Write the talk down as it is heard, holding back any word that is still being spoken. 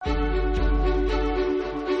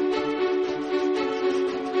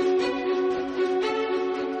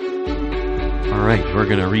All right, we're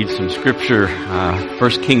going to read some scripture. 1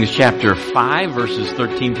 Kings chapter 5, verses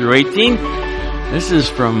 13 through 18. This is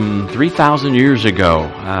from 3,000 years ago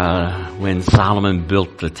when Solomon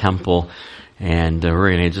built the temple. And we're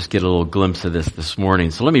going to just get a little glimpse of this morning.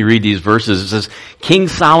 So let me read these verses. It says, King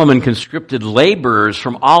Solomon conscripted laborers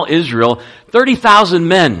from all Israel, 30,000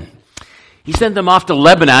 men. He sent them off to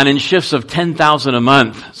Lebanon in shifts of 10,000 a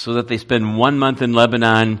month, so that they spend 1 month in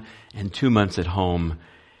Lebanon and 2 months at home.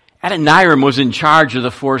 Adoniram was in charge of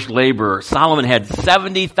the forced labor. Solomon had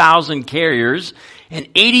 70,000 carriers and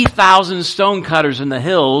 80,000 stone cutters in the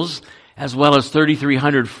hills, as well as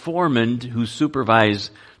 3,300 foremen who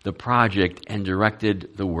supervised the project and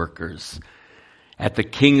directed the workers. At the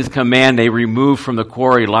king's command, they removed from the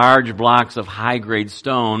quarry large blocks of high-grade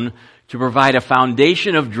stone to provide a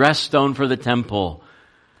foundation of dressed stone for the temple.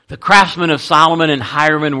 The craftsmen of Solomon and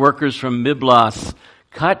hiremen workers from Miblos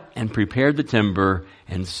cut and prepared the timber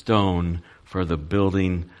and stone for the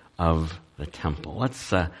building of the temple.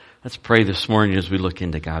 Let's pray this morning as we look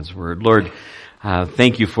into God's Word. Lord,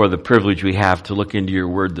 thank you for the privilege we have to look into your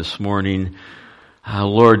Word this morning.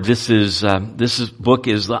 Lord, this book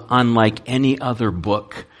is unlike any other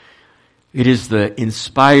book. It is the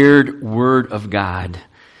inspired Word of God.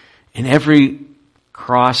 And every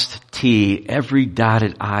crossed T, every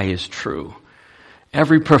dotted I is true.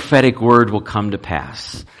 Every prophetic word will come to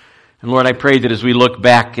pass. And Lord, I pray that as we look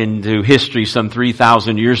back into history some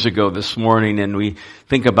 3,000 years ago this morning and we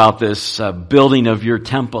think about this building of your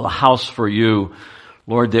temple, a house for you,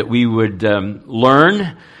 Lord, that we would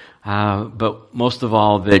learn, but most of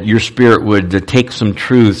all, that your Spirit would take some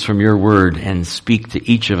truths from your word and speak to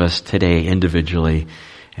each of us today individually.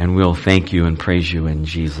 And we'll thank you and praise you in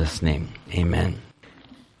Jesus' name. Amen.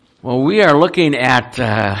 Well, we are looking at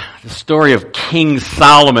the story of King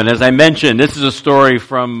Solomon. As I mentioned, this is a story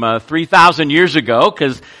from 3,000 years ago,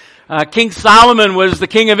 because King Solomon was the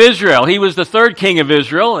king of Israel. He was the third king of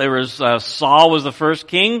Israel. There was Saul was the first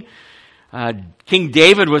king. King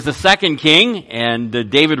David was the second king, and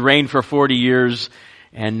David reigned for 40 years,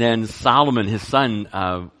 and then Solomon, his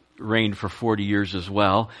son, reigned for 40 years as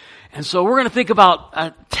well. And so we're going to think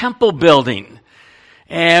about temple building.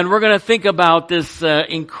 And we're going to think about this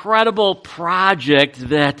incredible project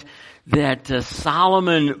that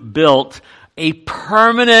Solomon built, a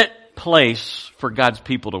permanent place for God's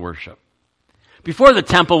people to worship. Before the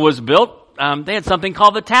temple was built, they had something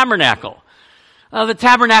called the tabernacle. The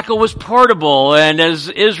tabernacle was portable, and as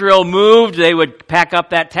Israel moved, they would pack up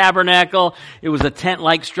that tabernacle. It was a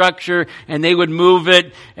tent-like structure, and they would move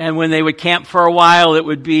it, and when they would camp for a while, it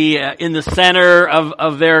would be in the center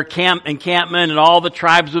of their encampment, and all the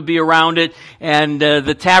tribes would be around it, and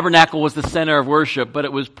the tabernacle was the center of worship, but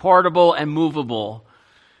it was portable and movable.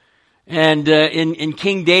 And in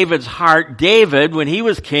King David's heart, David, when he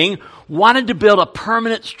was king, wanted to build a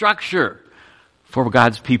permanent structure for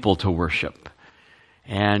God's people to worship.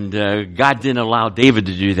 And God didn't allow David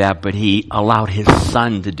to do that, but he allowed his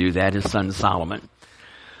son to do that, his son Solomon.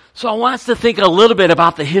 So I want us to think a little bit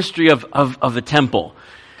about the history of the temple.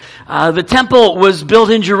 The temple was built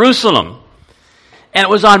in Jerusalem, and it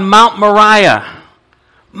was on Mount Moriah.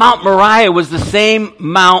 Mount Moriah was the same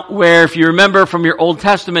mount where, if you remember from your Old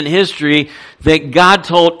Testament history, that God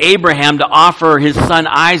told Abraham to offer his son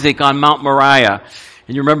Isaac on Mount Moriah.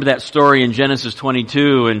 And you remember that story in Genesis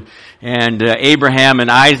 22, and Abraham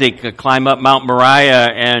and Isaac climb up Mount Moriah,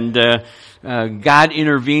 and God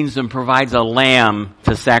intervenes and provides a lamb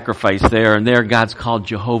to sacrifice there. And there God's called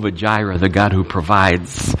Jehovah Jireh, the God who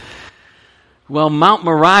provides. Well, Mount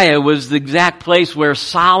Moriah was the exact place where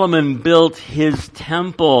Solomon built his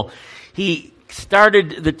temple. He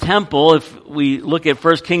started the temple. If we look at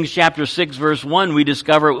 1 Kings chapter 6 verse 1, we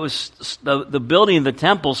discover it was the building of the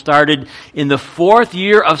temple started in the 4th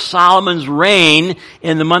year of Solomon's reign.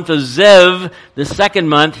 In the month of Ziv, the 2nd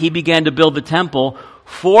month, he began to build the temple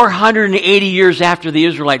 480 years after the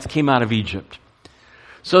Israelites came out of Egypt.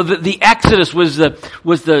 So the Exodus was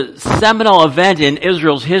the seminal event in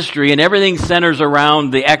Israel's history, and everything centers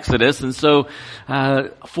around the Exodus. And so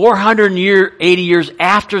 480 years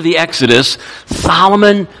after the Exodus,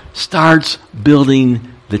 Solomon starts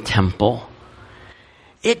building the temple.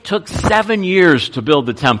 It took 7 years to build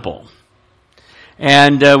the temple.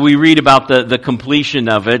 And we read about the completion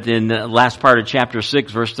of it in the last part of chapter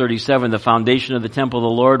 6, verse 37. The foundation of the temple of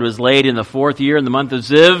the Lord was laid in the 4th year in the month of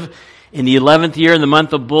Ziv. In the 11th year, in the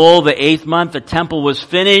month of Bul, the 8th month, the temple was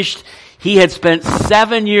finished. He had spent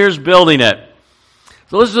 7 years building it.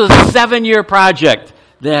 So this was a 7-year project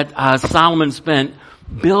that Solomon spent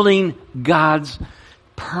building God's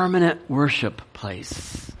permanent worship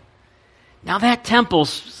place. Now that temple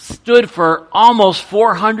stood for almost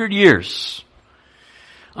 400 years.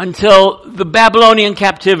 until the Babylonian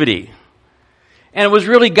captivity. And it was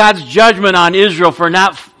really God's judgment on Israel for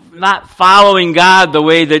not following God the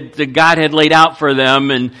way that God had laid out for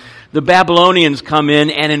them. And the Babylonians come in,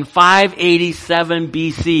 and in 587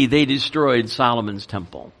 BC, they destroyed Solomon's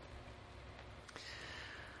temple.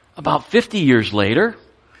 About 50 years later,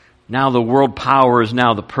 now the world power is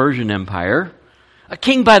now the Persian Empire, a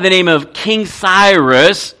king by the name of King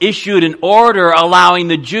Cyrus issued an order allowing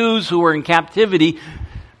the Jews who were in captivity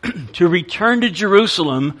to return to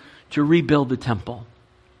Jerusalem to rebuild the temple.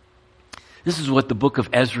 This is what the book of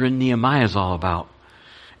Ezra and Nehemiah is all about.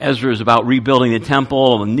 Ezra is about rebuilding the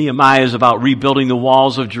temple, and Nehemiah is about rebuilding the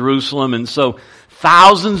walls of Jerusalem. And so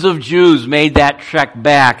thousands of Jews made that trek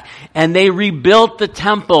back, and they rebuilt the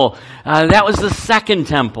temple. That was the second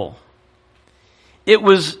temple. It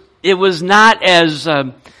was not as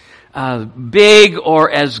big or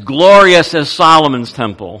as glorious as Solomon's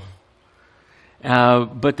temple,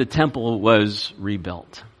 but the temple was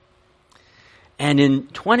rebuilt. And in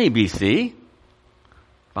 20 BC,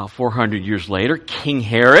 about 400 years later, King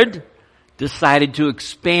Herod decided to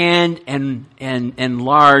expand and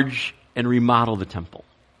enlarge and remodel the temple.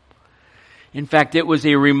 In fact, it was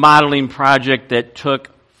a remodeling project that took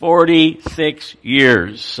 46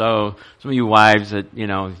 years. So some of you wives that,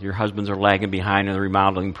 your husbands are lagging behind in the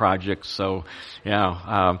remodeling projects. So,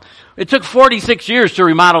 it took 46 years to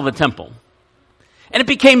remodel the temple. And it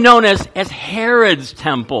became known as Herod's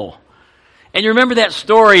temple. And you remember that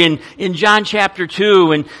story in John chapter 2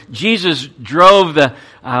 when Jesus drove the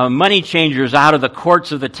money changers out of the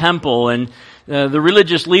courts of the temple, and the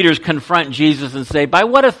religious leaders confront Jesus and say, "By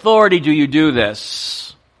what authority do you do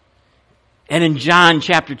this?" And in John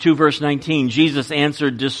chapter 2 verse 19, Jesus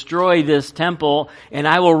answered, "Destroy this temple and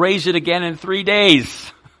I will raise it again in 3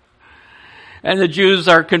 days." And the Jews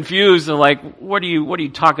are confused and like, what are you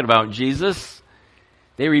talking about, Jesus?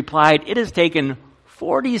 They replied, "It has taken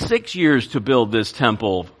 46 years to build this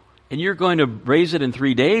temple, and you're going to raise it in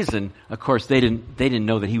 3 days." And of course, they didn't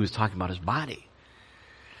know that he was talking about his body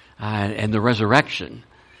and the resurrection.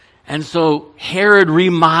 And so Herod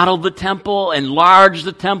remodeled the temple, enlarged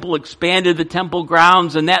the temple, expanded the temple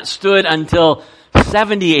grounds, and that stood until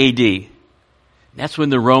 70 AD. That's when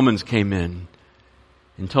the Romans came in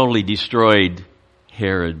and totally destroyed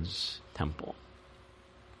Herod's temple.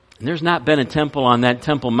 And there's not been a temple on that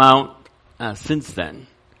Temple Mount since then.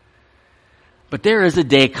 But there is a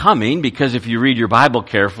day coming, because if you read your Bible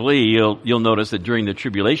carefully, you'll notice that during the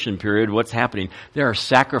tribulation period, what's happening? There are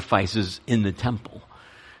sacrifices in the temple.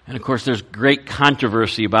 And of course, there's great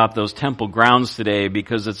controversy about those temple grounds today,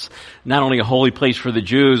 because it's not only a holy place for the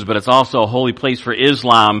Jews, but it's also a holy place for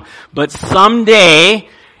Islam. But someday,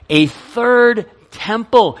 a third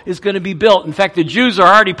temple is going to be built. In fact, the Jews are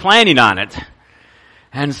already planning on it.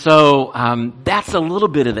 And so that's a little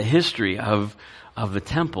bit of the history of the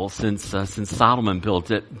temple since Solomon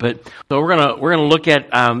built it. But so we're gonna look at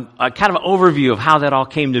a kind of an overview of how that all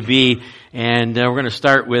came to be, and we're gonna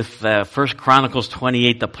start with 1 Chronicles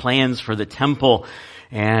 28, the plans for the temple,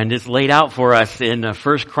 and it's laid out for us in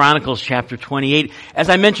 1 Chronicles chapter 28. As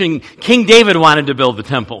I mentioned, King David wanted to build the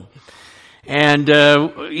temple. And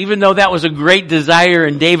even though that was a great desire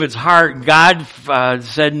in David's heart, God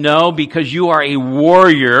said no, because you are a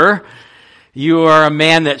warrior. You are a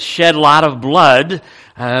man that shed a lot of blood.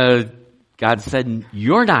 God said,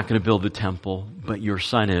 you're not going to build the temple, but your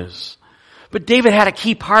son is. But David had a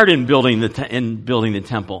key part in building the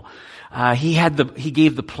temple. He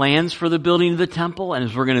gave the plans for the building of the temple, and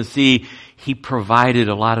as we're going to see, he provided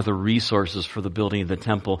a lot of the resources for the building of the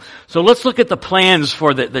temple. So let's look at the plans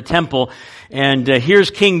for the temple. And here's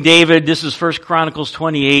King David. This is 1 Chronicles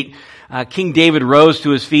 28. King David rose to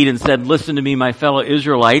his feet and said, "Listen to me, my fellow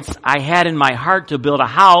Israelites. I had in my heart to build a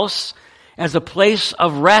house as a place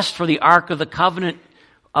of rest for the ark of the covenant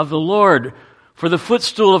of the Lord, for the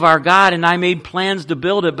footstool of our God, and I made plans to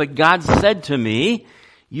build it. But God said to me,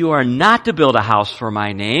 you are not to build a house for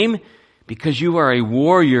my name, because you are a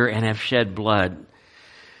warrior and have shed blood."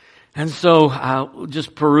 And so,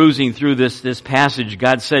 just perusing through this passage,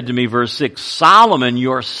 God said to me, verse 6, "Solomon,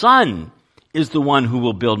 your son, is the one who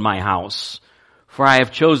will build my house, for I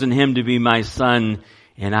have chosen him to be my son,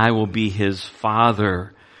 and I will be his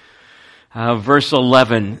father." Verse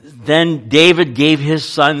 11, "Then David gave his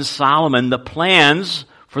son Solomon the plans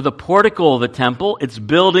for the portico of the temple, its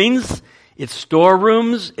buildings, its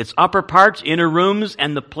storerooms, its upper parts, inner rooms,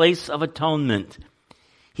 and the place of atonement.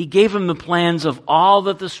 He gave him the plans of all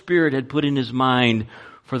that the Spirit had put in his mind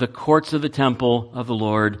for the courts of the temple of the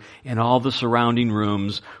Lord and all the surrounding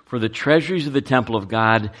rooms, for the treasuries of the temple of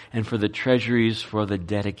God, and for the treasuries for the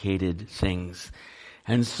dedicated things."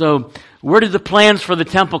 And so, where did the plans for the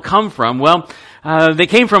temple come from? Well, they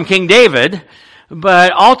came from King David,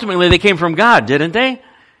 but ultimately they came from God, didn't they?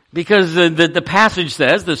 Because the passage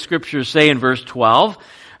says, the scriptures say in verse 12,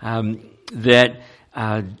 that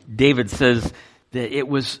David says that it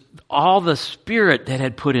was all the Spirit that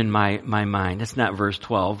had put in my mind. That's not verse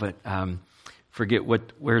 12, but forget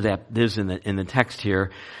where that is in the text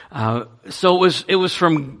here. So it was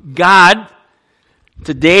from God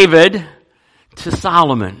to David to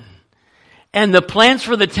Solomon. And the plans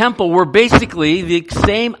for the temple were basically the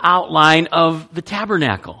same outline of the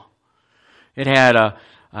tabernacle. It had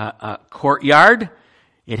a courtyard,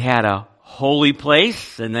 it had a holy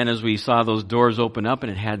place, and then as we saw those doors open up,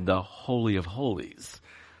 and it had the Holy of Holies.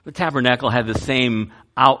 The tabernacle had the same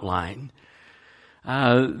outline.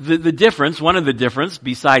 The difference, one of the difference,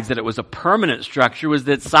 besides that it was a permanent structure, was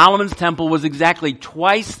that Solomon's temple was exactly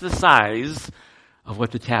twice the size of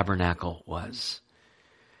what the tabernacle was.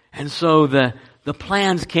 And so the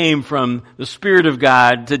plans came from the Spirit of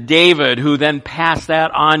God to David, who then passed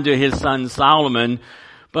that on to his son Solomon.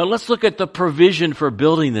 But let's look at the provision for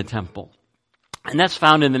building the temple. And that's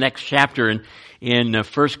found in the next chapter in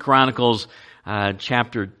 1 Chronicles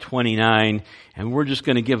chapter 29. And we're just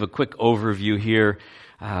going to give a quick overview here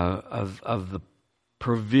of the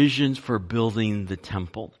provisions for building the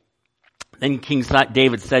temple. Then King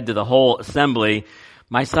David said to the whole assembly,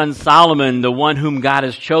 "My son Solomon, the one whom God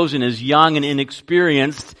has chosen, is young and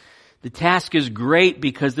inexperienced. The task is great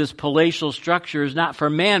because this palatial structure is not for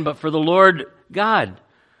man, but for the Lord God.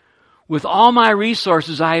 With all my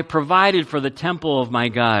resources, I have provided for the temple of my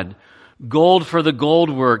God. Gold for the gold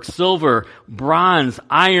work, silver, bronze,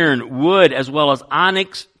 iron, wood, as well as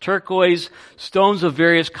onyx, turquoise, stones of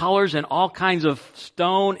various colors, and all kinds of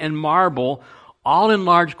stone and marble, all in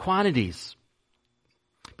large quantities.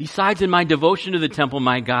 Besides, in my devotion to the temple,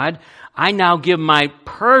 my God, I now give my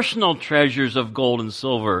personal treasures of gold and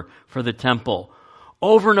silver for the temple,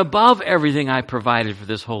 over and above everything I provided for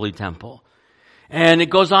this holy temple." And it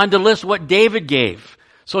goes on to list what David gave.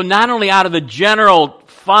 So not only out of the general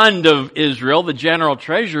fund of Israel, the general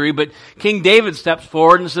treasury, but King David steps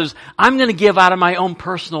forward and says, "I'm going to give out of my own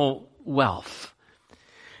personal wealth."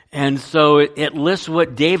 And so it lists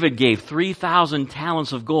what David gave, 3,000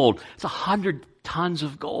 talents of gold. It's 100 tons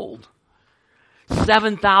of gold.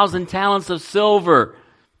 7,000 talents of silver.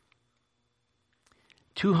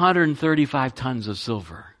 235 tons of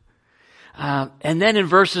silver. And then in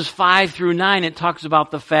verses 5 through 9, it talks about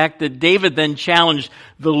the fact that David then challenged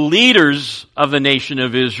the leaders of the nation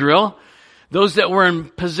of Israel, those that were in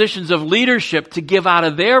positions of leadership, to give out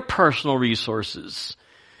of their personal resources.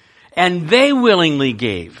 And they willingly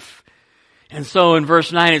gave. And so in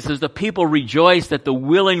verse 9 it says, "The people rejoiced at the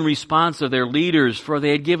willing response of their leaders, for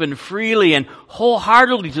they had given freely and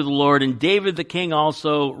wholeheartedly to the Lord, and David the king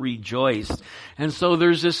also rejoiced." And so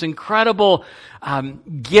there's this incredible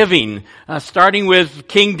giving, starting with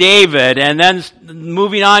King David, and then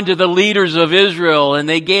moving on to the leaders of Israel, and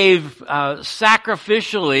they gave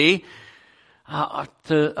sacrificially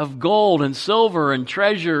of gold and silver and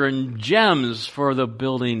treasure and gems for the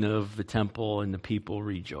building of the temple, and the people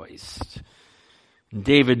rejoiced.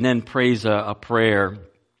 David then prays a prayer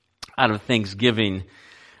out of thanksgiving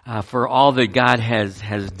for all that God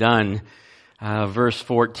has done. Verse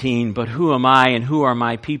 14, "But who am I and who are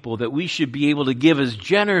my people that we should be able to give as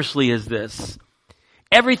generously as this?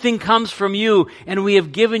 Everything comes from you, and we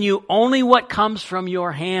have given you only what comes from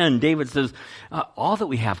your hand." David says, all that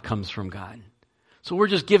we have comes from God. So we're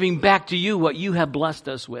just giving back to you what you have blessed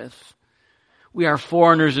us with. We are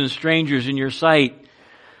foreigners and strangers in your sight.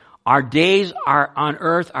 Our days on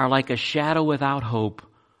earth are like a shadow without hope.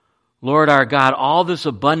 Lord our God, all this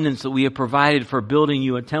abundance that we have provided for building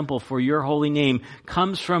you a temple for your holy name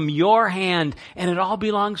comes from your hand, and it all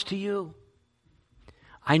belongs to you.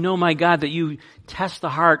 I know, my God, that you test the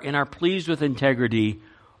heart and are pleased with integrity.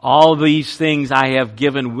 All these things I have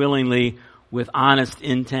given willingly with honest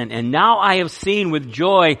intent. And now I have seen with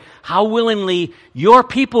joy how willingly your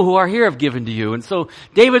people who are here have given to you. And so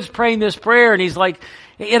David's praying this prayer, and he's like,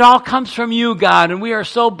 it all comes from you, God, and we are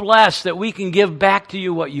so blessed that we can give back to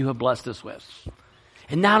you what you have blessed us with.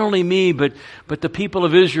 And not only me, but the people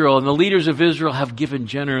of Israel and the leaders of Israel have given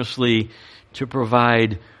generously to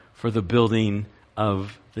provide for the building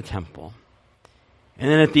of the temple.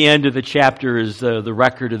 And then at the end of the chapter is the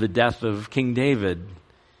record of the death of King David.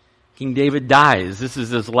 King David dies. This is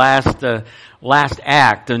his last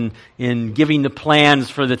act in giving the plans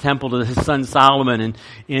for the temple to his son Solomon,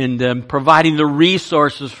 and providing the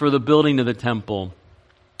resources for the building of the temple.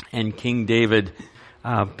 And King David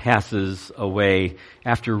passes away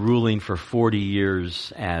after ruling for 40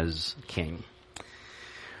 years as king.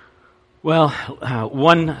 Well,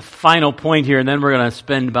 one final point here, and then we're going to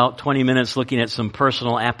spend about 20 minutes looking at some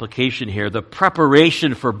personal application here. The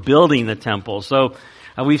preparation for building the temple. So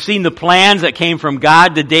we've seen the plans that came from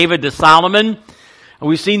God to David to Solomon.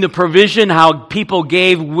 We've seen the provision, how people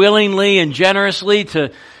gave willingly and generously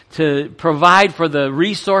to provide for the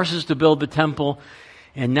resources to build the temple.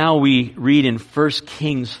 And now we read in 1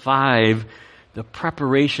 Kings 5, the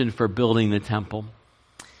preparation for building the temple.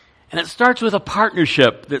 And it starts with a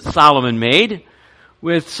partnership that Solomon made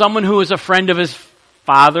with someone who was a friend of his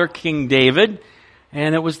father, King David,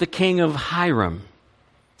 and it was the king of Hiram,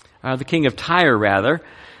 the king of Tyre, rather,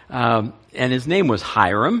 and his name was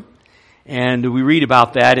Hiram. And we read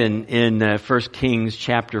about that in 1 Kings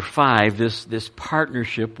chapter 5, this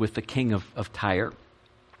partnership with the king of Tyre.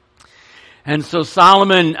 And so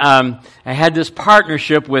Solomon had this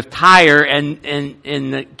partnership with Tyre and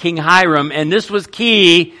King Hiram, and this was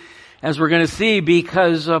key, as we're going to see,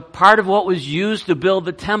 because part of what was used to build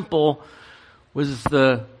the temple was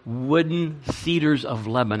the wooden cedars of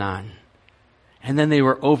Lebanon. And then they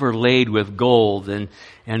were overlaid with gold.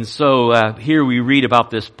 And so here we read about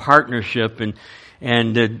this partnership,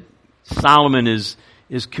 and Solomon is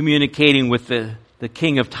communicating with the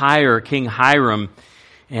king of Tyre, King Hiram.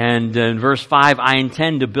 And in verse 5, I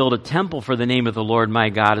intend to build a temple for the name of the Lord my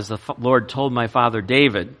God, as the Lord told my father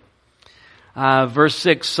David. Verse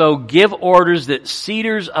 6, so give orders that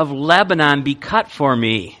cedars of Lebanon be cut for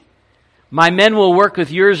me. My men will work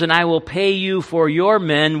with yours, and I will pay you for your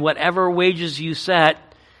men whatever wages you set.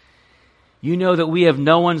 You know that we have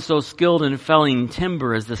no one so skilled in felling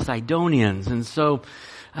timber as the Sidonians. And so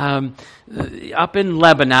up in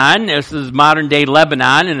Lebanon, this is modern-day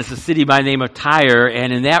Lebanon, and it's a city by the name of Tyre,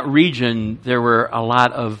 and in that region there were a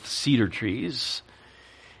lot of cedar trees.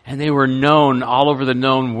 And they were known all over the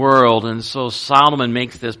known world, and so Solomon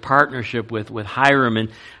makes this partnership with Hiram. And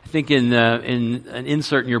I think in an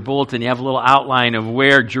insert in your bulletin, you have a little outline of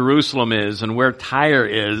where Jerusalem is and where Tyre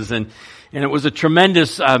is, and it was a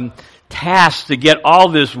tremendous task to get all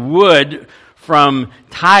this wood from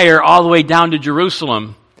Tyre all the way down to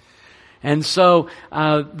Jerusalem. And so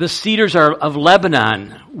the cedars of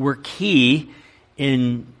Lebanon were key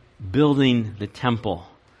in building the temple.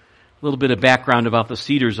 A little bit of background about the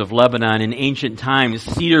cedars of Lebanon. In ancient times,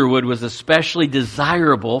 cedar wood was especially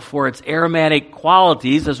desirable for its aromatic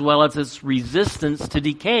qualities as well as its resistance to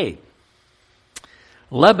decay.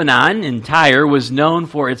 Lebanon in Tyre was known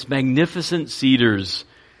for its magnificent cedars.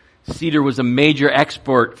 Cedar was a major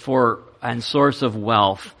export and source of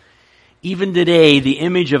wealth. Even today, the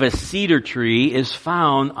image of a cedar tree is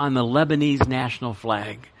found on the Lebanese national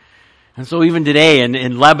flag. And so even today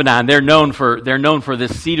in Lebanon, they're known for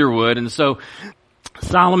this cedar wood. And so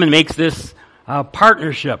Solomon makes this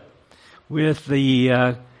partnership with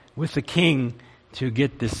the king to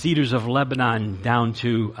get the cedars of Lebanon down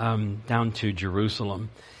to Jerusalem.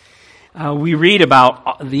 We read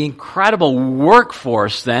about the incredible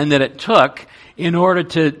workforce then that it took in order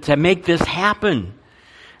to make this happen.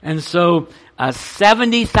 And so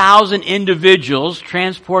 70,000 individuals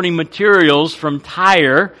transporting materials from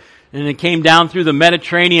Tyre, and it came down through the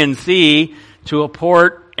Mediterranean Sea to a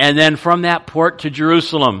port, and then from that port to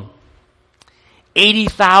Jerusalem.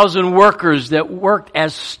 80,000 workers that worked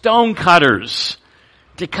as stone cutters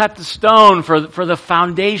to cut the stone for the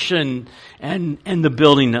foundation and the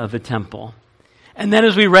building of the temple. And then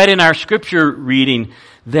as we read in our scripture reading,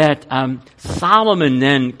 that Solomon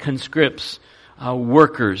then conscripts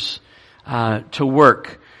workers to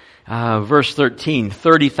work. Verse 13,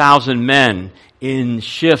 30,000 men in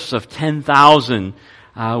shifts of 10,000,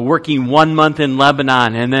 working 1 month in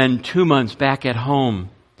Lebanon and then 2 months back at home.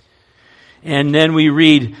 And then we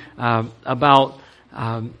read about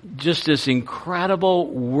just this incredible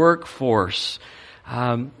workforce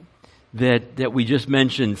that we just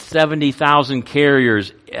mentioned. 70,000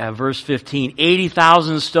 carriers, verse 15,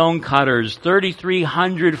 80,000 stone cutters,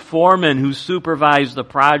 3,300 foremen who supervised the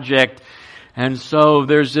project. And so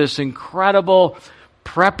there's this incredible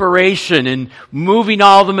preparation and moving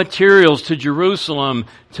all the materials to Jerusalem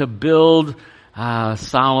to build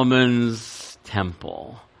Solomon's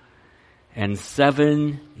temple. And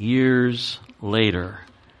 7 years later,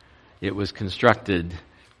 it was constructed,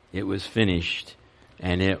 it was finished,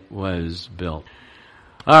 and it was built.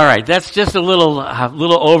 All right, that's just a little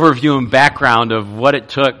overview and background of what it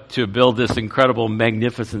took to build this incredible,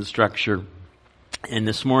 magnificent structure. And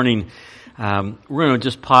this morning, we're going to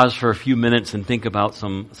just pause for a few minutes and think about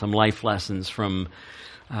some life lessons from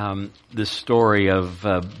this story of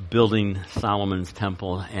building Solomon's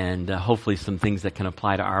temple, and hopefully some things that can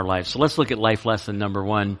apply to our lives. So let's look at life lesson number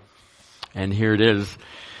 1, and here it is.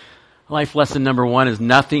 Life lesson number 1 is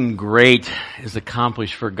nothing great is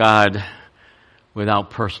accomplished for God without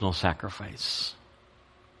personal sacrifice.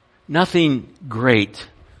 Nothing great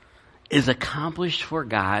is accomplished for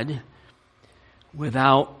God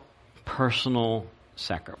without personal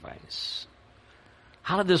sacrifice.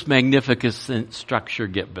 How did this magnificent structure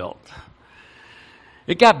get built?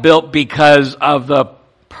 It got built because of the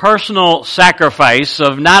personal sacrifice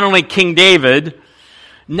of not only King David,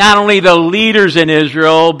 not only the leaders in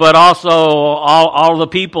Israel, but also all the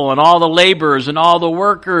people and all the laborers and all the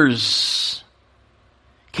workers.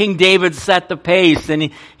 King David set the pace, and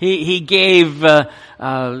he gave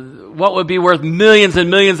what would be worth millions and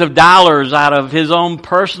millions of dollars out of his own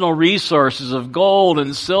personal resources of gold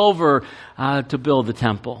and silver to build the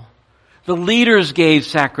temple. The leaders gave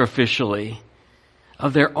sacrificially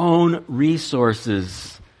of their own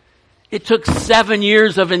resources. It took 7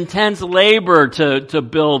 years of intense labor to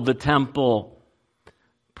build the temple.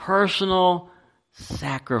 Personal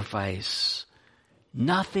sacrifice.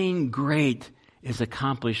 Nothing great is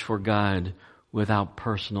accomplished for God without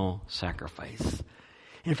personal sacrifice.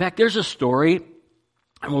 In fact, there's a story,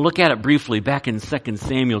 and we'll look at it briefly back in 2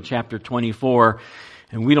 Samuel chapter 24.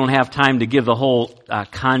 And we don't have time to give the whole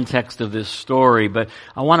context of this story, but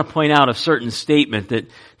I want to point out a certain statement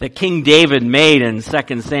that King David made in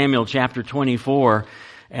 2 Samuel chapter 24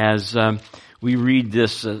 as we read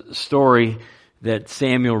this story that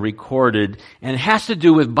Samuel recorded. And it has to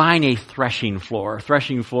do with buying a threshing floor. A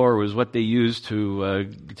threshing floor was what they used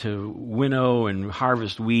to winnow and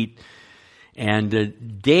harvest wheat.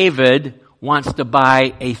 And David wants to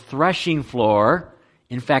buy a threshing floor.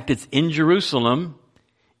 In fact, it's in Jerusalem.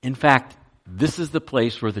 In fact, this is the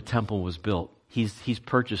place where the temple was built. He's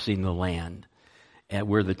purchasing the land at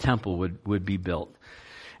where the temple would be built.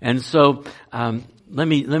 And so, let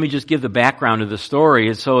me just give the background of the story.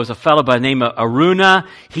 And so, it's a fellow by the name of Araunah.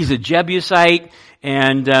 He's a Jebusite,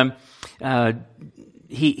 and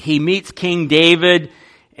he meets King David,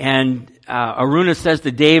 and Araunah says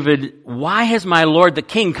to David, "Why has my lord the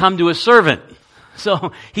king come to his servant?"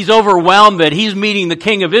 So he's overwhelmed that he's meeting the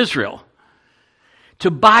king of Israel. "To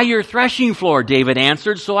buy your threshing floor," David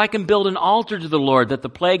answered, "so I can build an altar to the Lord, that the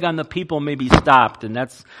plague on the people may be stopped." And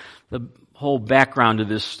that's the whole background of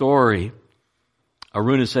this story.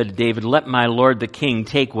 Araunah said to David, "Let my lord the king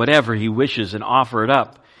take whatever he wishes and offer it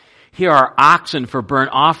up. Here are oxen for burnt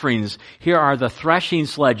offerings. Here are the threshing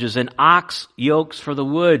sledges and ox yokes for the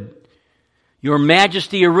wood. Your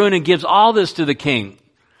majesty, Araunah, gives all this to the king."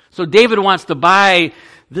 So David wants to buy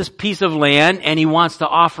this piece of land, and he wants to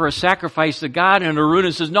offer a sacrifice to God, and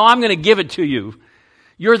Araunah says, "No, I'm going to give it to you.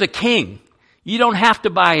 You're the king. You don't have to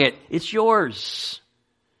buy it. It's yours.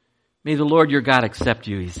 May the Lord your God accept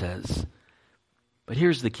you," he says. But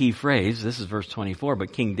here's the key phrase. This is verse 24.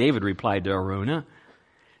 "But King David replied to Araunah,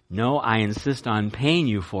 'No, I insist on paying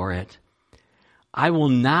you for it. I will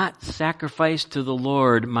not sacrifice to the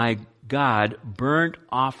Lord my God burnt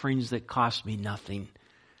offerings that cost me nothing.'"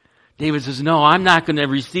 David says, "No, I'm not going to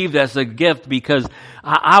receive that as a gift because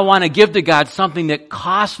I want to give to God something that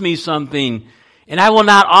costs me something. And I will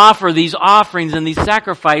not offer these offerings and these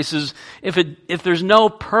sacrifices if there's no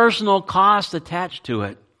personal cost attached to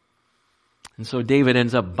it." And so David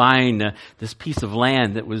ends up buying this piece of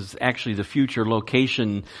land that was actually the future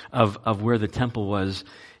location of where the temple was.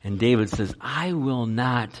 And David says, "I will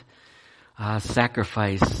not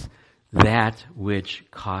sacrifice that which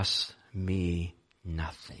costs me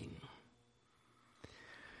nothing."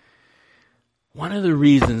 One of the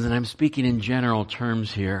reasons, and I'm speaking in general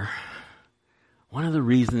terms here, one of the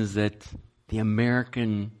reasons that the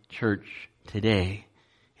American church today,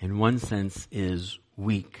 in one sense, is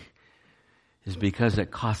weak is because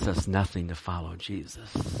it costs us nothing to follow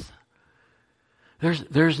Jesus.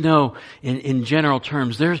 There's no, in general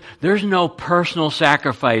terms, there's no personal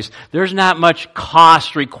sacrifice. There's not much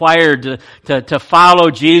cost required to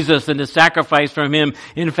follow Jesus and to sacrifice from Him.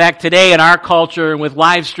 In fact, today in our culture and with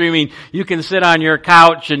live streaming, you can sit on your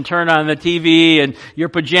couch and turn on the TV and your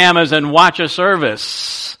pajamas and watch a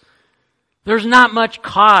service. There's not much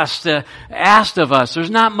cost asked of us.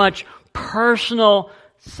 There's not much personal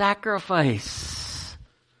sacrifice.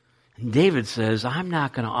 And David says, I'm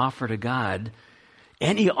not going to offer to God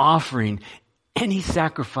any offering, any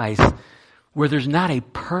sacrifice where there's not a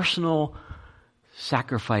personal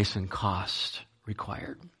sacrifice and cost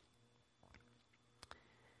required.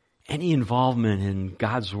 Any involvement in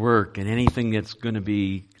God's work and anything that's going to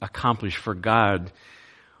be accomplished for God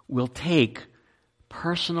will take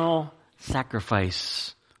personal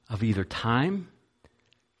sacrifice of either time,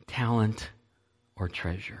 talent, or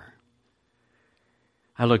treasure.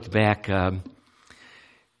 I looked back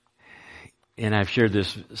and I've shared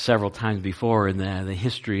this several times before in the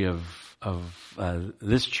history of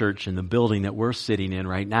this church and the building that we're sitting in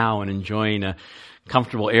right now and enjoying a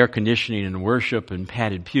comfortable air conditioning and worship and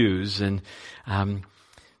padded pews. And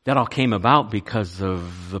that all came about because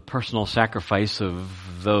of the personal sacrifice of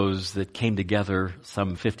those that came together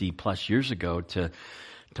some 50 plus years ago to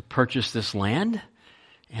purchase this land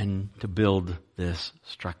and to build this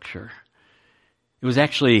structure. It was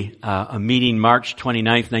actually a meeting March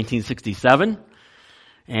 29th, 1967.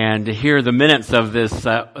 And to hear the minutes of this,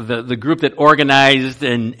 the group that organized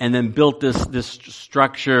and then built this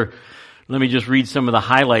structure, let me just read some of the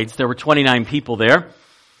highlights. There were 29 people there.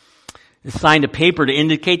 They signed a paper to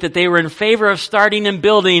indicate that they were in favor of starting and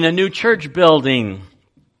building a new church building.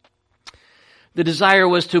 The desire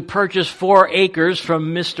was to purchase 4 acres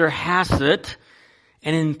from Mr. Hassett,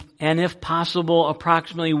 and if possible,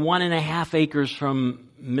 approximately 1.5 acres from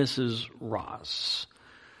Mrs. Ross.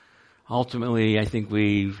 Ultimately, I think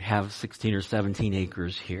we have 16 or 17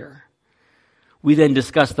 acres here. We then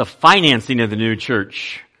discussed the financing of the new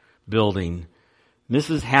church building.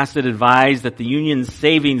 Mrs. Hassett advised that the Union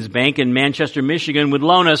Savings Bank in Manchester, Michigan would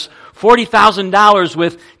loan us $40,000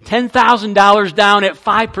 with $10,000 down at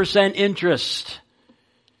 5% interest.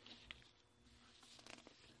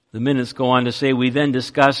 The minutes go on to say we then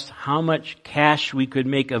discussed how much cash we could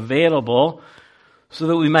make available so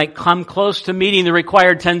that we might come close to meeting the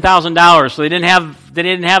required $10,000. So they didn't have the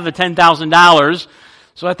 $10,000.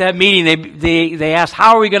 So at that meeting they asked,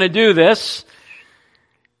 how are we going to do this?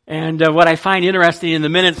 And what I find interesting in the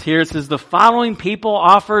minutes here, it says the following people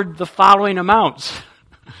offered the following amounts.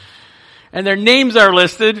 And their names are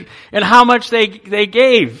listed and how much they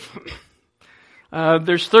gave.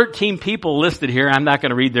 There's 13 people listed here. I'm not going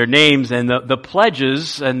to read their names. And the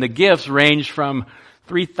pledges and the gifts range from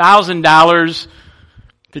 $3,000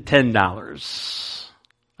 to $10.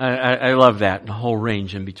 I love that, the whole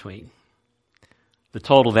range in between. The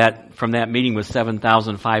total from that meeting was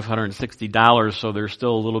 $7,560, so they're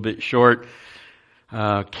still a little bit short.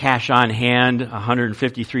 Cash on hand,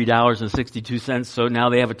 $153.62. So now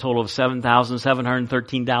they have a total of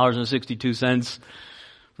 $7,713.62.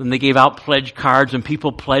 Then they gave out pledge cards, and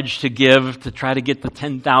people pledged to give to try to get the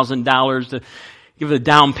 $10,000 to give the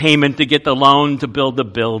down payment to get the loan to build the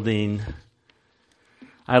building.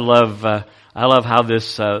 I love how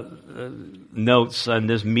this notes on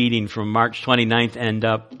this meeting from March 29th end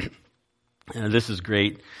up. This is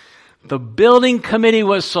great. The building committee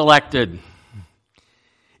was selected.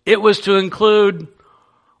 It was to include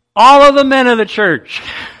all of the men of the church.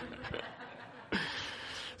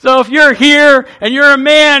 So if you're here and you're a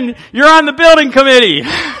man, you're on the building committee.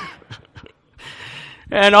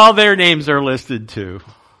 And all their names are listed too.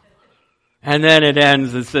 And then it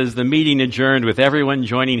ends, it says, the meeting adjourned with everyone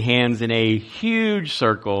joining hands in a huge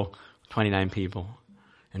circle, 29 people,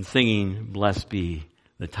 and singing, "Blessed be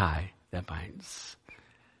the tie that binds."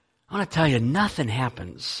 I want to tell you, nothing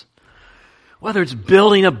happens. Whether it's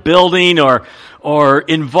building a building or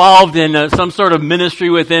involved in some sort of ministry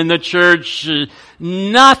within the church,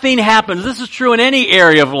 nothing happens. This is true in any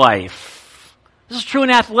area of life. This is true in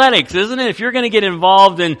athletics, isn't it? If you're going to get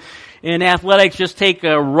involved in athletics, just take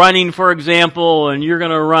running, for example, and you're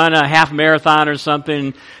going to run a half marathon or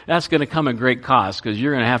something, that's going to come at great cost because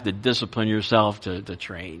you're going to have to discipline yourself to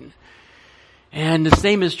train. And the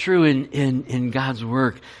same is true in God's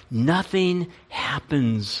work. Nothing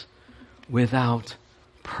happens without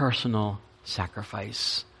personal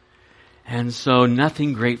sacrifice. And so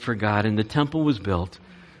nothing great for God. And the temple was built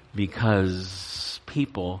because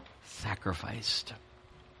people sacrificed.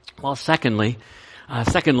 Well, secondly,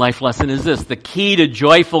 second life lesson is this. The key to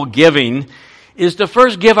joyful giving is to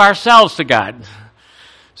first give ourselves to God.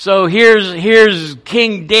 So here's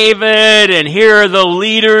King David, and here are the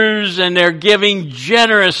leaders, and they're giving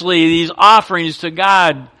generously these offerings to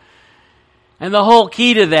God. And the whole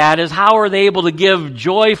key to that is how are they able to give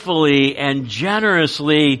joyfully and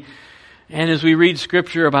generously? And as we read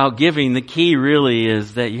scripture about giving, the key really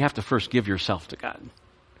is that you have to first give yourself to God.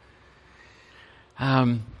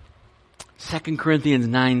 2 Corinthians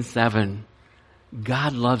 9:7,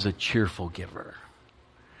 God loves a cheerful giver.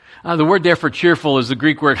 The word there for cheerful is the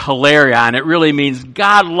Greek word hilarion. It really means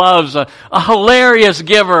God loves a hilarious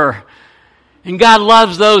giver. And God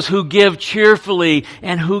loves those who give cheerfully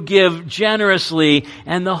and who give generously.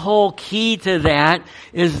 And the whole key to that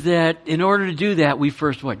is that in order to do that, we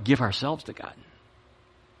first give ourselves to God.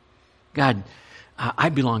 God, I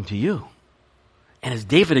belong to you. And as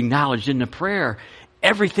David acknowledged in the prayer,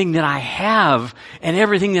 everything that I have and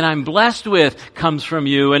everything that I'm blessed with comes from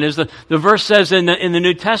you. And as the verse says in the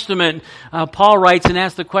New Testament, Paul writes and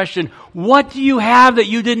asks the question, what do you have that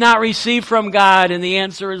you did not receive from God? And the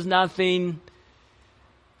answer is nothing.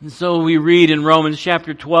 And so we read in Romans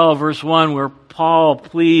chapter 12, verse 1, where Paul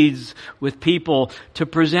pleads with people to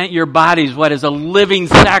present your bodies, as a living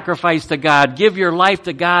sacrifice to God. Give your life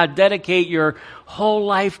to God. Dedicate your whole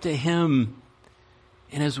life to Him.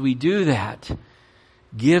 And as we do that,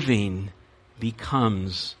 giving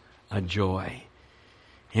becomes a joy.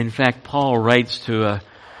 In fact, Paul writes to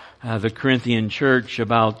the Corinthian church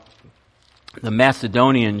about the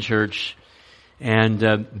Macedonian church and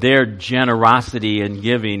their generosity in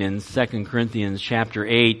giving in 2 Corinthians chapter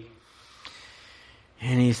 8.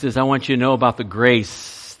 And he says, I want you to know about the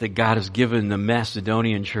grace that God has given the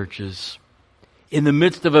Macedonian churches. In the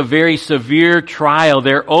midst of a very severe trial,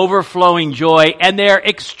 their overflowing joy and their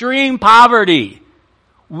extreme poverty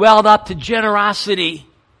welled up to generosity.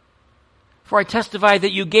 For I testify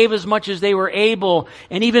that you gave as much as they were able,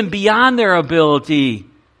 and even beyond their ability.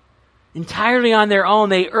 Entirely on their own,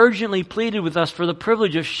 they urgently pleaded with us for the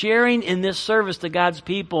privilege of sharing in this service to God's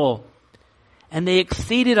people. And they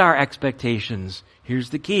exceeded our expectations. Here's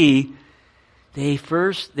the key. They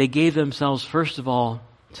gave themselves first of all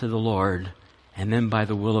to the Lord, and then by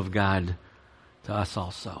the will of God to us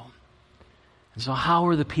also. And so how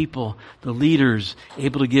were the people, the leaders,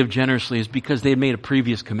 able to give generously? Is because they had made a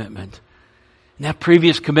previous commitment. And that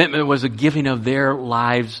previous commitment was a giving of their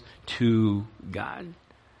lives to God.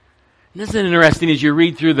 And isn't it interesting as you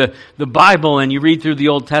read through the Bible and you read through the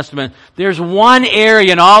Old Testament, there's one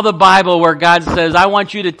area in all the Bible where God says, I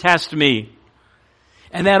want you to test me.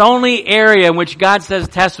 And that only area in which God says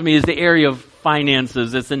test me is the area of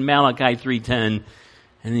finances. It's in Malachi 3:10.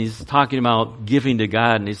 And he's talking about giving to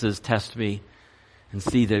God, and he says, test me and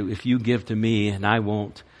see that if you give to me and I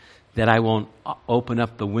won't open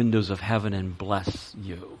up the windows of heaven and bless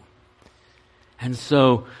you. And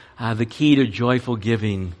so the key to joyful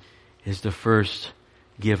giving is to first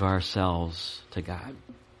give ourselves to God.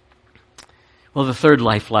 Well, the third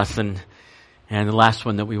life lesson, and the last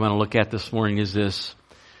one that we want to look at this morning, is this: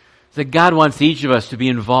 that God wants each of us to be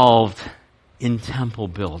involved in temple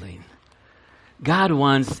building. God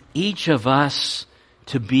wants each of us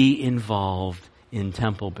to be involved in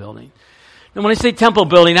temple building. Now, when I say temple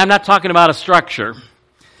building, I'm not talking about a structure.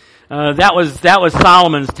 That was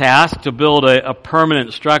Solomon's task, to build a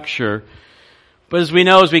permanent structure. But as we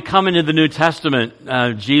know, as we come into the New Testament,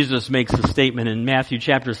 Jesus makes a statement in Matthew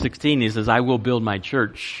chapter 16. He says, I will build my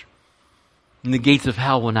church, and the gates of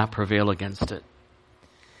hell will not prevail against it.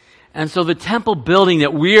 And so the temple building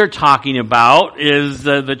that we're talking about is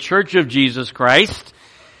the Church of Jesus Christ.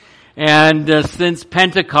 And since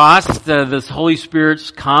Pentecost, this Holy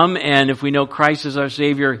Spirit's come, and if we know Christ is our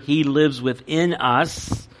Savior, He lives within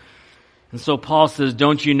us. And so Paul says,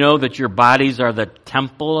 don't you know that your bodies are the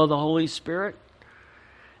temple of the Holy Spirit?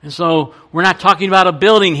 And so we're not talking about a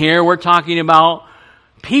building here, we're talking about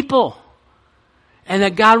people. And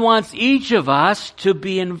that God wants each of us to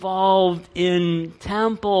be involved in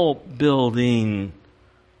temple building.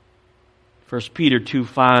 1 Peter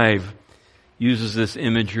 2:5 uses this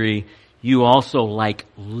imagery. You also, like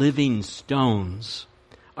living stones,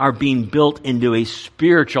 are being built into a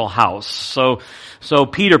spiritual house. So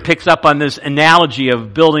Peter picks up on this analogy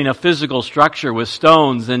of building a physical structure with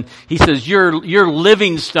stones, and he says, you're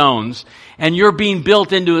living stones, and you're being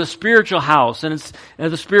built into a spiritual house, and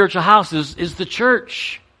the spiritual house is the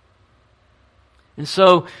church. And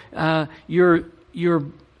so you're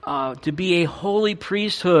to be a holy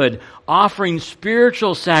priesthood, offering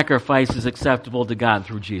spiritual sacrifices acceptable to God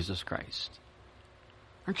through Jesus Christ.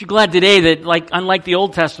 Aren't you glad today that, unlike the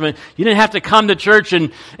Old Testament, you didn't have to come to church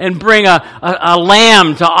and bring a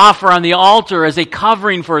lamb to offer on the altar as a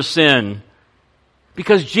covering for sin?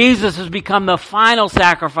 Because Jesus has become the final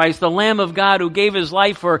sacrifice, the Lamb of God who gave His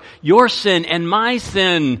life for your sin and my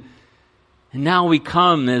sin. And now we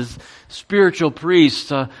come as spiritual priests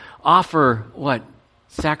to offer what?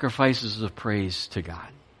 Sacrifices of praise to God.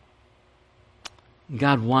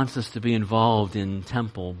 God wants us to be involved in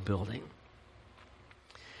temple building.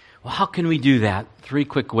 Well, how can we do that? 3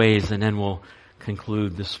 quick ways, and then we'll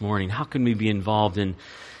conclude this morning. How can we be involved in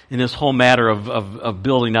this whole matter of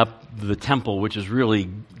building up the temple, which is really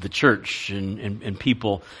the church and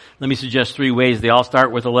people? Let me suggest 3 ways. They all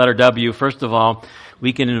start with the letter W. First of all,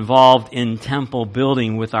 we can involved in temple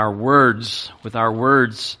building with our words.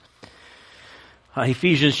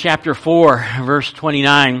 Ephesians chapter 4, verse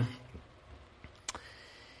 29.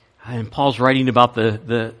 And Paul's writing about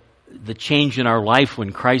the change in our life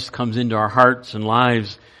when Christ comes into our hearts and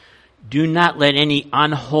lives. do not let any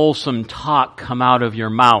unwholesome talk come out of your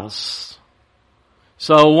mouths.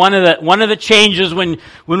 So one of the changes when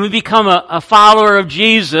we become a follower of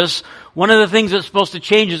Jesus, one of the things that's supposed to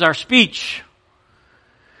change is our speech.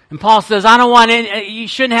 And Paul says, you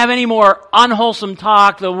shouldn't have any more unwholesome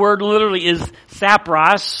talk. The word literally is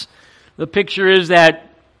sapros. The picture is that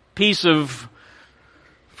piece of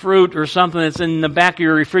fruit or something that's in the back of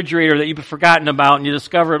your refrigerator that you've forgotten about, and you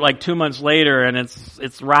discover it like 2 months later, and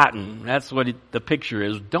it's rotten. That's what the picture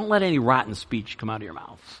is. Don't let any rotten speech come out of your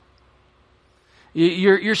mouth.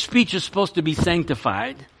 Your speech is supposed to be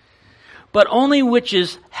sanctified, but only which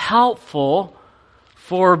is helpful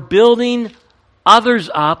for building others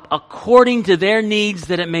up according to their needs,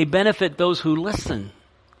 that it may benefit those who listen.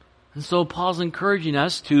 And so Paul's encouraging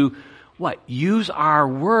us to use our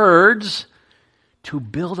words to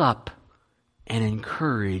build up and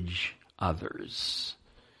encourage others.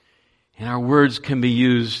 And our words can be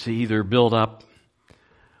used to either build up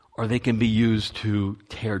or they can be used to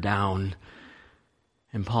tear down.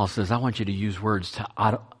 And Paul says, I want you to use words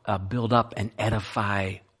to build up and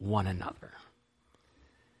edify one another.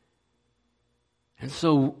 And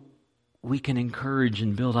so we can encourage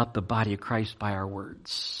and build up the body of Christ by our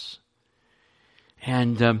words.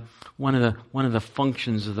 And one of the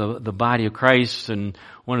functions of the body of Christ, and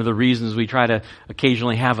one of the reasons we try to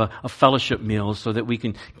occasionally have a fellowship meal, so that we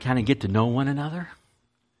can kind of get to know one another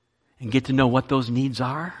and get to know what those needs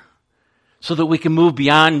are, so that we can move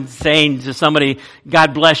beyond saying to somebody,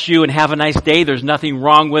 God bless you and have a nice day. There's nothing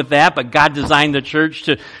wrong with that, but God designed the church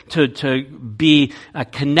to be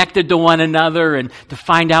connected to one another and to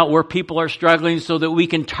find out where people are struggling, so that we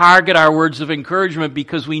can target our words of encouragement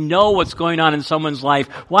because we know what's going on in someone's life.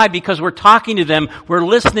 Why? Because we're talking to them, we're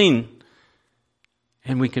listening,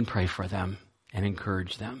 and we can pray for them and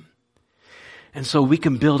encourage them. And so we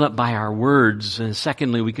can build up by our words. And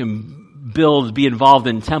secondly, we can be involved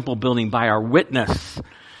in temple building by our witness.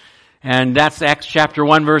 And that's Acts chapter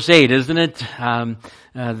 1 verse 8, isn't it?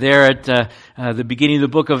 There at the beginning of the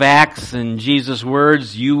book of Acts, and Jesus'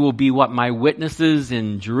 words, you will be my witnesses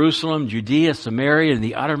in Jerusalem, Judea, Samaria, and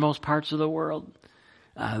the uttermost parts of the world.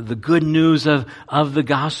 The good news of the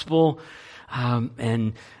gospel.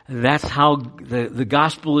 And that's how the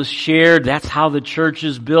gospel is shared. That's how the church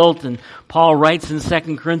is built. And Paul writes in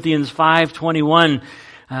 2 Corinthians 5:21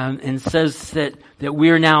 and says that we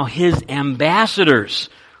are now his ambassadors.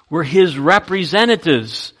 We're his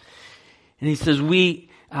representatives. And he says, we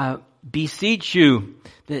beseech you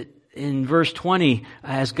that in verse 20,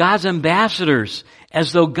 as God's ambassadors,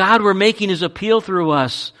 as though God were making his appeal through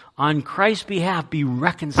us, on Christ's behalf, be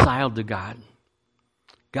reconciled to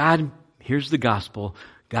God. Here's the gospel.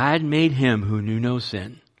 God made him who knew no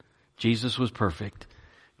sin. Jesus was perfect.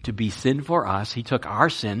 To be sin for us. He took our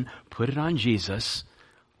sin, put it on Jesus.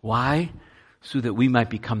 Why? So that we might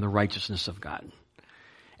become the righteousness of God.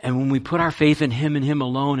 And when we put our faith in him and him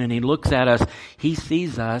alone, and he looks at us, he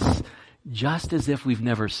sees us just as if we've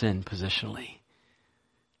never sinned positionally.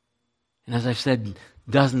 And as I've said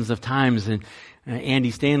dozens of times in Andy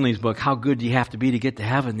Stanley's book, How Good Do You Have to Be to Get to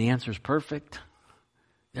Heaven? The answer is perfect.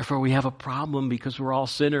 Therefore, we have a problem because we're all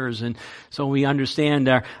sinners. And so we understand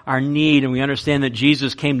our need, and we understand that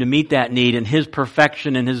Jesus came to meet that need, and his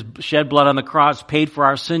perfection and his shed blood on the cross paid for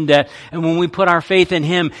our sin debt. And when we put our faith in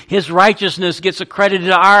him, his righteousness gets accredited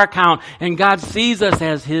to our account, and God sees us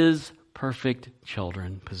as his perfect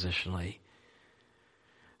children positionally.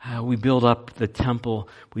 We build up the temple,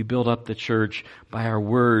 we build up the church by our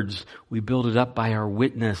words, we build it up by our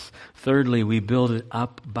witness. Thirdly, we build it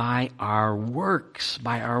up by our works,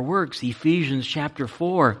 Ephesians chapter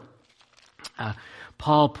 4.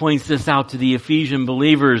 Paul points this out to the Ephesian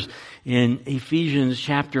believers in Ephesians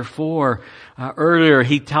chapter 4. Earlier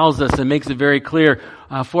he tells us and makes it very clear,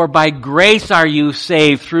 for by grace are you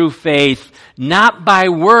saved through faith, not by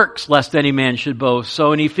works, lest any man should boast.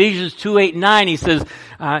 So in Ephesians 2:8-9 he says,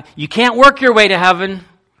 you can't work your way to heaven.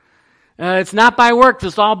 It's not by works,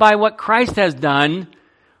 it's all by what Christ has done.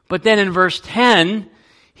 But then in verse 10,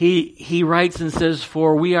 he writes and says,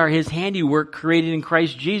 for we are his handiwork created in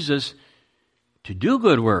Christ Jesus to do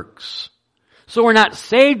good works. So we're not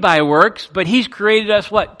saved by works, but he's created us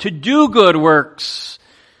to do good works.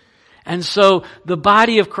 And so the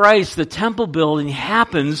body of Christ, the temple building,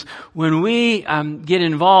 happens when we get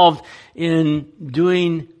involved in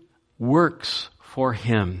doing works for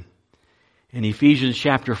him. And Ephesians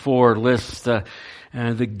chapter 4 lists the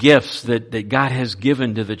gifts that God has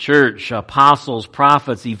given to the church, apostles,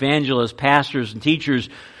 prophets, evangelists, pastors, and teachers,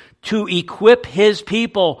 to equip his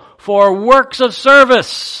people for works of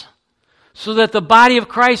service, so that the body of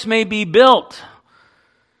Christ may be built.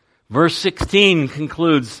 Verse 16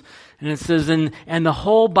 concludes, And it says, and the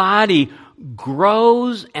whole body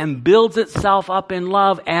grows and builds itself up in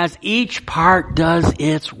love as each part does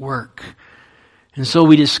its work. And so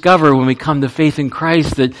we discover when we come to faith in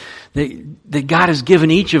Christ that God has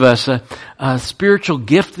given each of us a spiritual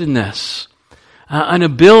giftedness, an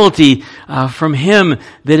ability from Him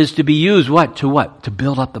that is to be used, to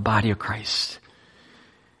build up the body of Christ,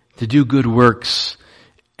 to do good works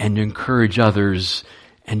and to encourage others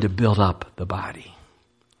and to build up the body.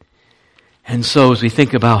 And so as we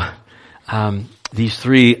think about these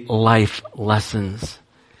 3 life lessons,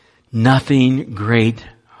 nothing great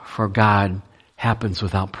for God happens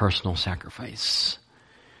without personal sacrifice.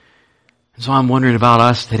 And so I'm wondering about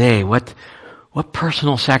us today, what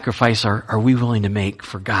personal sacrifice are we willing to make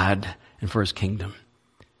for God and for His kingdom?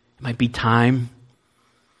 It might be time.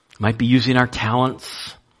 It might be using our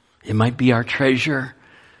talents. It might be our treasure.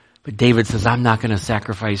 But David says, I'm not going to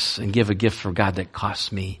sacrifice and give a gift for God that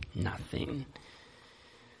costs me nothing.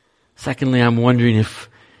 Secondly, I'm wondering if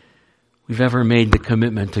we've ever made the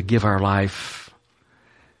commitment to give our life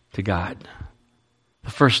to God.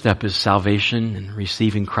 The first step is salvation and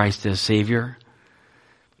receiving Christ as Savior,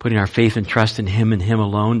 putting our faith and trust in Him and Him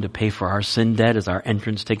alone to pay for our sin debt as our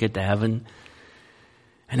entrance ticket to heaven.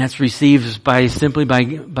 And that's received simply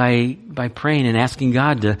by praying and asking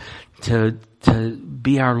God to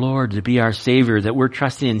be our Lord, to be our Savior, that we're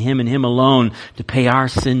trusting in Him and Him alone to pay our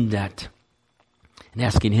sin debt, and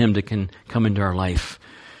asking Him to come into our life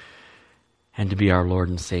and to be our Lord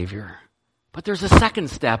and Savior. But there's a second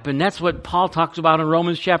step, and that's what Paul talks about in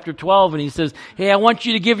Romans chapter 12, and he says, hey, I want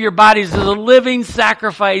you to give your bodies as a living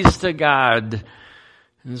sacrifice to God.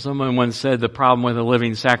 And someone once said the problem with a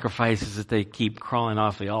living sacrifice is that they keep crawling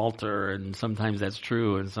off the altar, and sometimes that's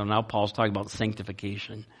true. And so now Paul's talking about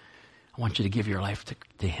sanctification. I want you to give your life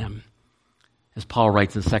to Him. As Paul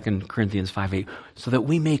writes in 2 Corinthians 5:8, so that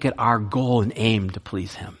we make it our goal and aim to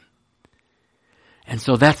please Him. And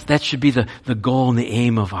so that should be the goal and the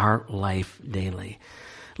aim of our life daily.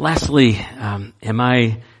 Lastly, am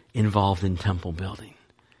I involved in temple building?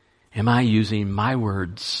 Am I using my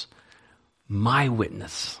words, my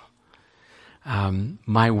witness,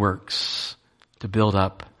 my works to build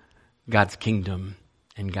up God's kingdom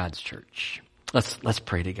and God's church? Let's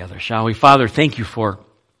pray together, shall we? Father, thank you for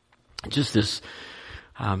just this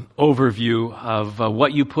overview of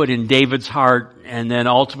what you put in David's heart and then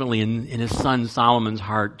ultimately in his son Solomon's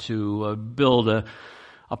heart to build a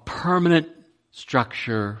permanent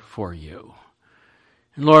structure for you.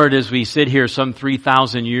 And Lord, as we sit here some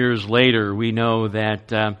 3,000 years later, we know that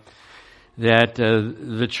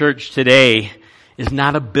the church today is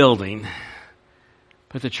not a building,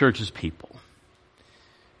 but the church is people.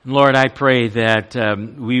 And Lord, I pray that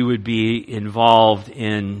we would be involved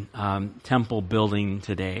in temple building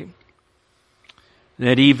today.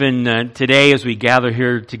 That even today as we gather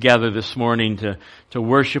here together this morning to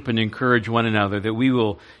worship and encourage one another, that we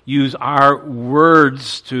will use our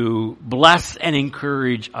words to bless and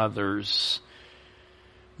encourage others.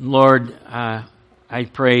 Lord, I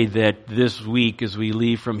pray that this week as we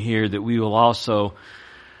leave from here, that we will also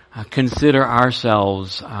consider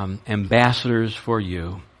ourselves ambassadors for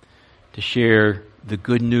you, to share the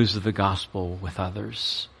good news of the gospel with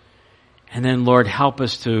others. And then, Lord, help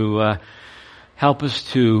us to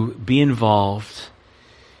be involved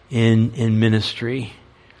in ministry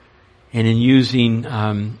and in using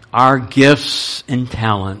our gifts and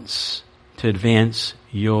talents to advance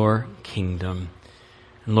your kingdom.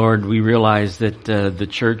 And Lord, we realize that the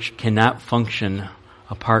church cannot function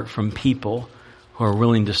apart from people who are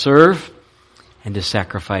willing to serve and to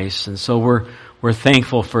sacrifice. And so we're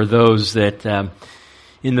thankful for those that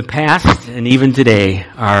in the past and even today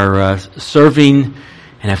are serving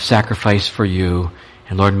and have sacrificed for you.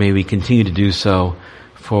 And Lord, may we continue to do so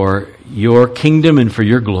for your kingdom and for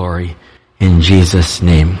your glory. In Jesus'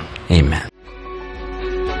 name, amen.